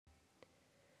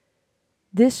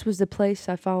This was the place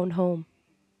I found home,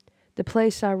 the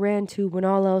place I ran to when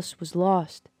all else was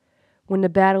lost, when the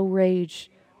battle raged,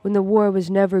 when the war was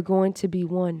never going to be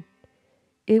won.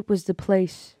 It was the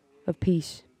place of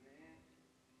peace.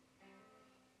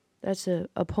 That's a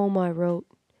poem I wrote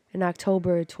in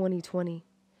October of 2020.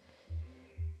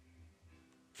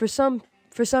 For some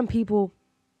people,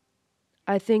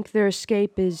 I think their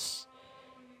escape is,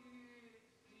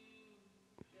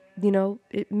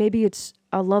 maybe it's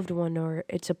a loved one or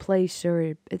it's a place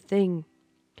or a thing.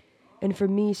 And for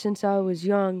me, since I was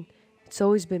young, it's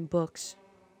always been books.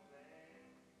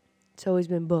 It's always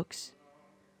been books.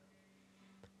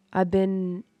 I've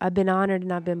been honored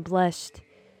and I've been blessed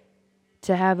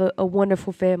to have a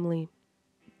wonderful family.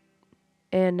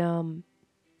 And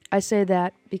I say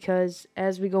that because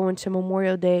as we go into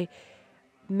Memorial Day,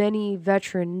 many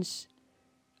veterans,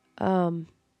 they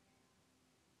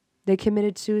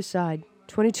committed suicide.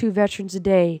 22 veterans a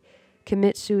day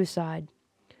commit suicide.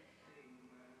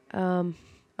 On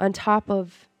top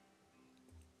of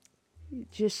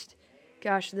just,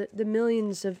 the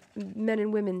millions of men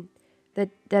and women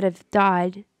that have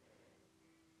died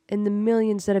and the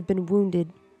millions that have been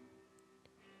wounded.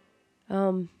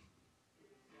 In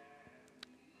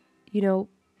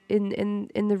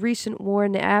the recent war,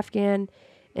 in the Afghan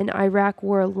and Iraq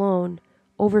war alone,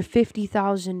 over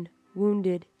 50,000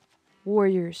 wounded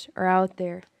warriors are out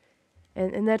there.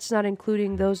 And that's not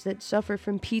including those that suffer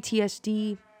from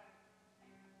PTSD.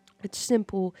 It's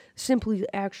simply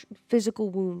physical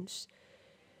wounds.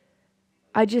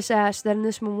 I just ask that in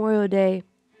this Memorial Day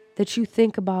that you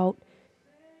think about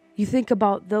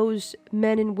those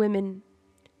men and women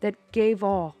that gave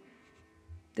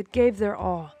their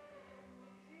all.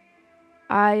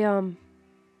 I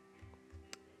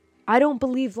don't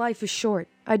believe life is short.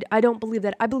 I don't believe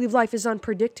that. I believe life is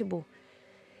unpredictable.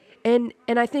 And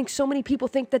I think so many people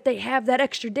think that they have that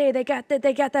extra day. They got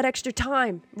that extra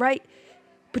time, right?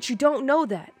 But you don't know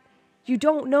that. You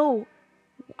don't know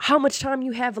how much time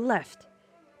you have left.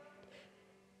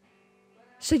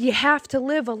 So you have to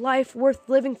live a life worth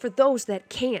living for those that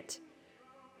can't.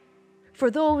 For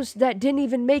those that didn't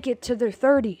even make it to their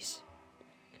 30s.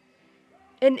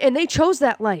 And they chose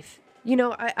that life.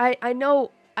 I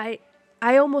know I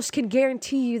almost can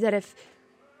guarantee you that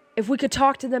if we could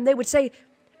talk to them, they would say,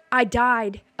 I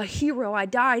died a hero. I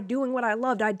died doing what I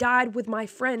loved. I died with my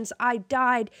friends. I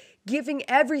died giving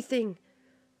everything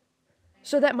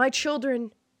so that my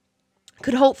children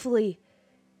could hopefully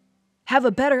have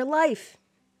a better life.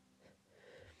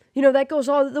 That goes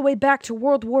all the way back to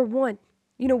World War I.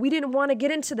 We didn't want to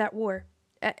get into that war.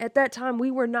 At that time,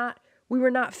 we were not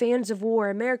fans of war.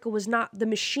 America was not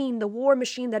the war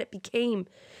machine that it became.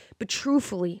 But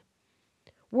truthfully,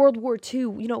 World War II,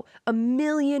 1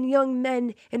 million young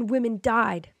men and women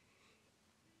died.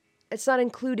 It's not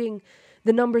including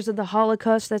the numbers of the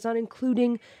Holocaust. That's not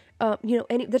including,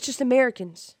 that's just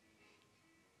Americans.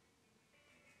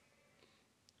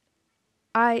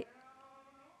 I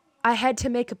had to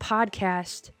make a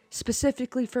podcast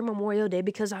specifically for Memorial Day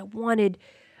because I wanted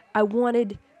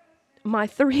my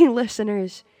 3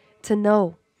 listeners to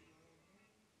know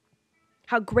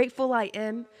how grateful I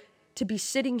am to be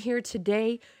sitting here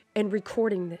today and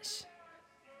recording this.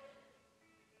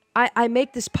 I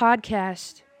make this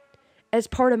podcast as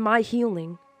part of my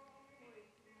healing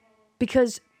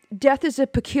because death is a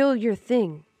peculiar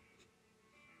thing.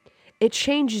 It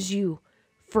changes you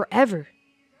forever.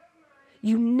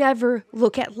 You never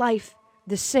look at life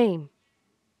the same.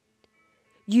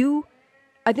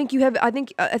 I think you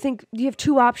have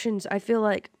 2 options, I feel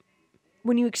like,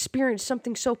 when you experience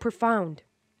something so profound.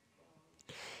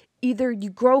 Either you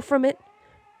grow from it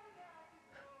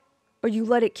or you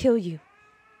let it kill you.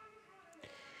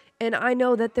 And I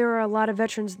know that there are a lot of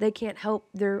veterans, they can't help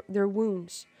their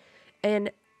wounds. And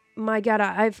my God,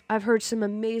 I've heard some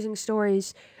amazing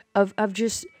stories of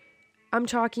just, I'm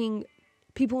talking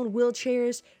people in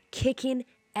wheelchairs kicking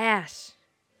ass.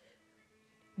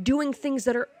 Doing things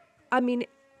that are,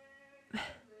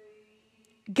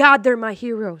 God, they're my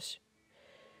heroes.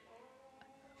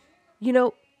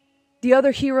 The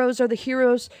other heroes are the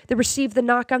heroes that receive the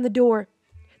knock on the door.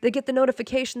 They get the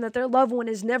notification that their loved one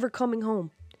is never coming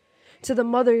home. To the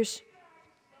mothers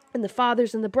and the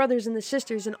fathers and the brothers and the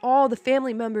sisters and all the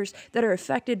family members that are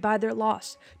affected by their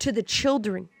loss. To the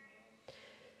children.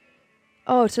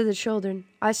 Oh, to the children.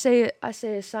 I say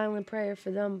a silent prayer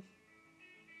for them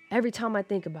every time I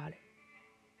think about it.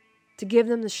 To give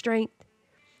them the strength.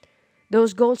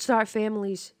 Those Gold Star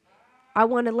families, I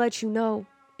want to let you know,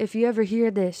 if you ever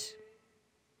hear this,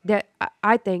 that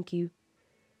I thank you.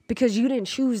 Because you didn't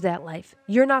choose that life.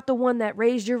 You're not the one that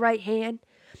raised your right hand.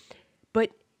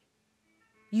 But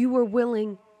You were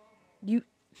willing. You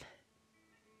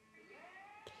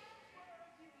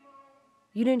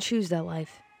didn't choose that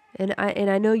life. And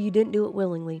I know you didn't do it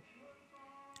willingly.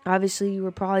 Obviously, you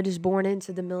were probably just born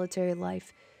into the military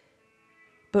life.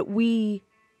 But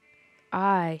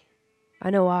I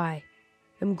know I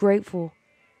am grateful.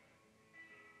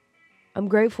 I'm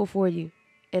grateful for you.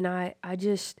 And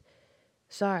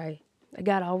sorry, I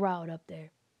got all riled up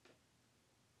there.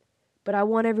 But I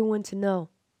want everyone to know,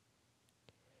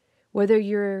 whether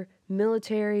you're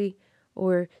military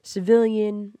or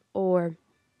civilian or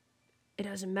it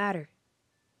doesn't matter.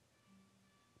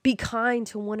 Be kind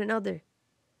to one another.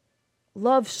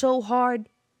 Love so hard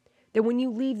that when you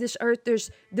leave this earth,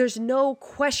 there's no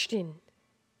question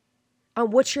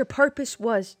on what your purpose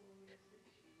was.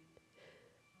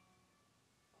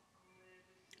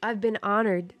 I've been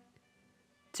honored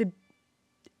to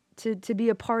be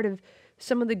a part of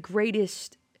some of the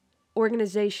greatest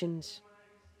organizations,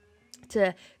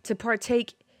 to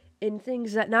partake in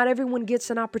things that not everyone gets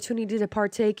an opportunity to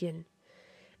partake in.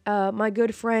 My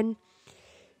good friend,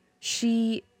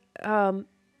 she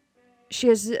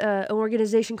has an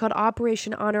organization called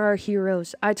Operation Honor Our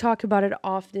Heroes. I talk about it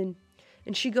often.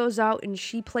 And she goes out and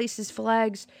she places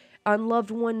flags on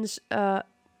loved ones,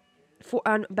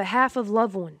 on behalf of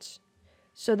loved ones,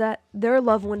 so that their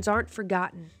loved ones aren't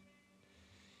forgotten.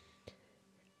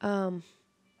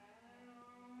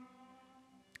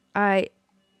 I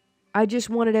just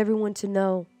wanted everyone to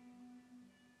know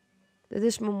that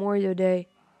this Memorial Day,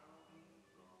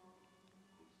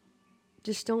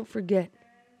 just don't forget.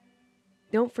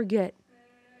 Don't forget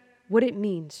what it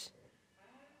means.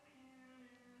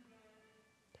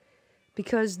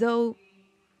 Because though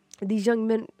these young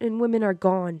men and women are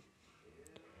gone,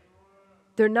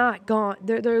 they're not gone.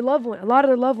 Their loved one, a lot of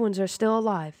their loved ones are still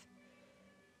alive.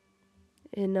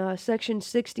 In Section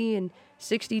 60 and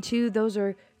 62, those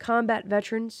are combat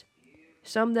veterans,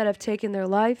 some that have taken their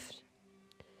life,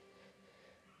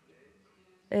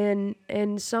 and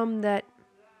some that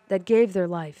gave their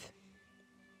life.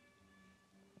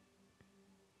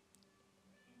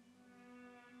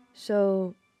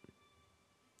 So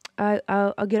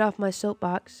I'll get off my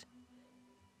soapbox.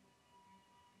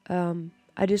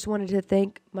 I just wanted to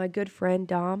thank my good friend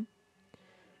Dom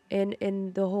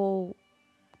and the whole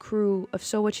crew of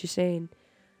So What You Saying.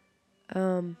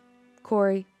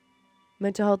 Corey,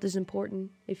 mental health is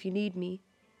important. If you need me,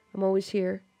 I'm always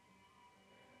here.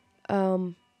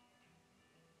 Sean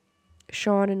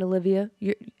and Olivia,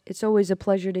 it's always a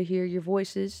pleasure to hear your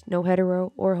voices, no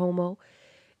hetero or homo.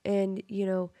 And,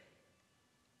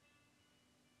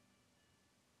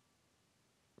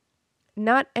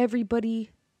 not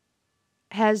everybody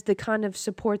has the kind of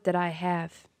support that I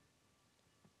have.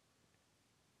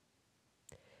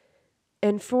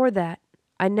 And for that,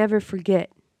 I never forget.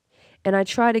 And I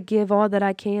try to give all that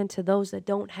I can to those that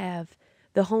don't have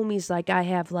the homies like I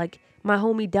have, like my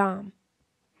homie Dom,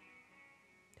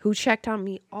 who checked on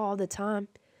me all the time.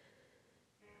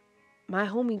 My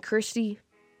homie Christy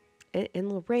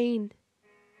and Lorraine,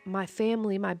 my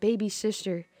family, my baby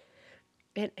sister,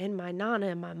 and my Nana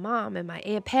and my mom and my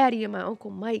Aunt Patty and my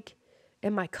Uncle Mike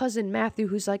and my cousin Matthew,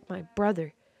 who's like my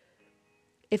brother.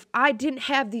 If I didn't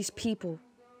have these people,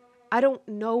 I don't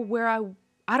know where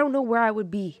I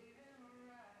would be.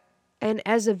 And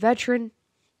as a veteran,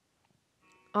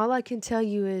 all I can tell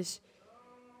you is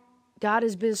God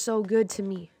has been so good to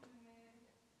me.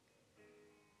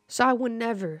 So I would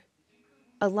never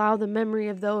allow the memory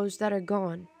of those that are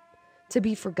gone to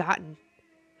be forgotten.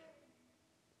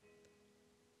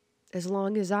 As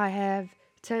long as I have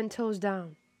 10 toes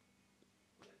down.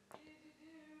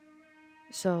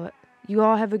 So you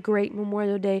all have a great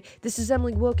Memorial Day. This is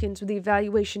Emily Wilkins with the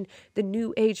Evaluation, the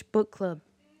New Age Book Club.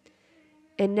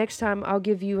 And next time I'll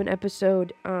give you an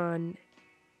episode on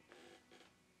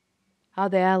how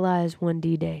the Allies won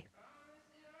D-Day.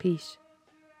 Peace.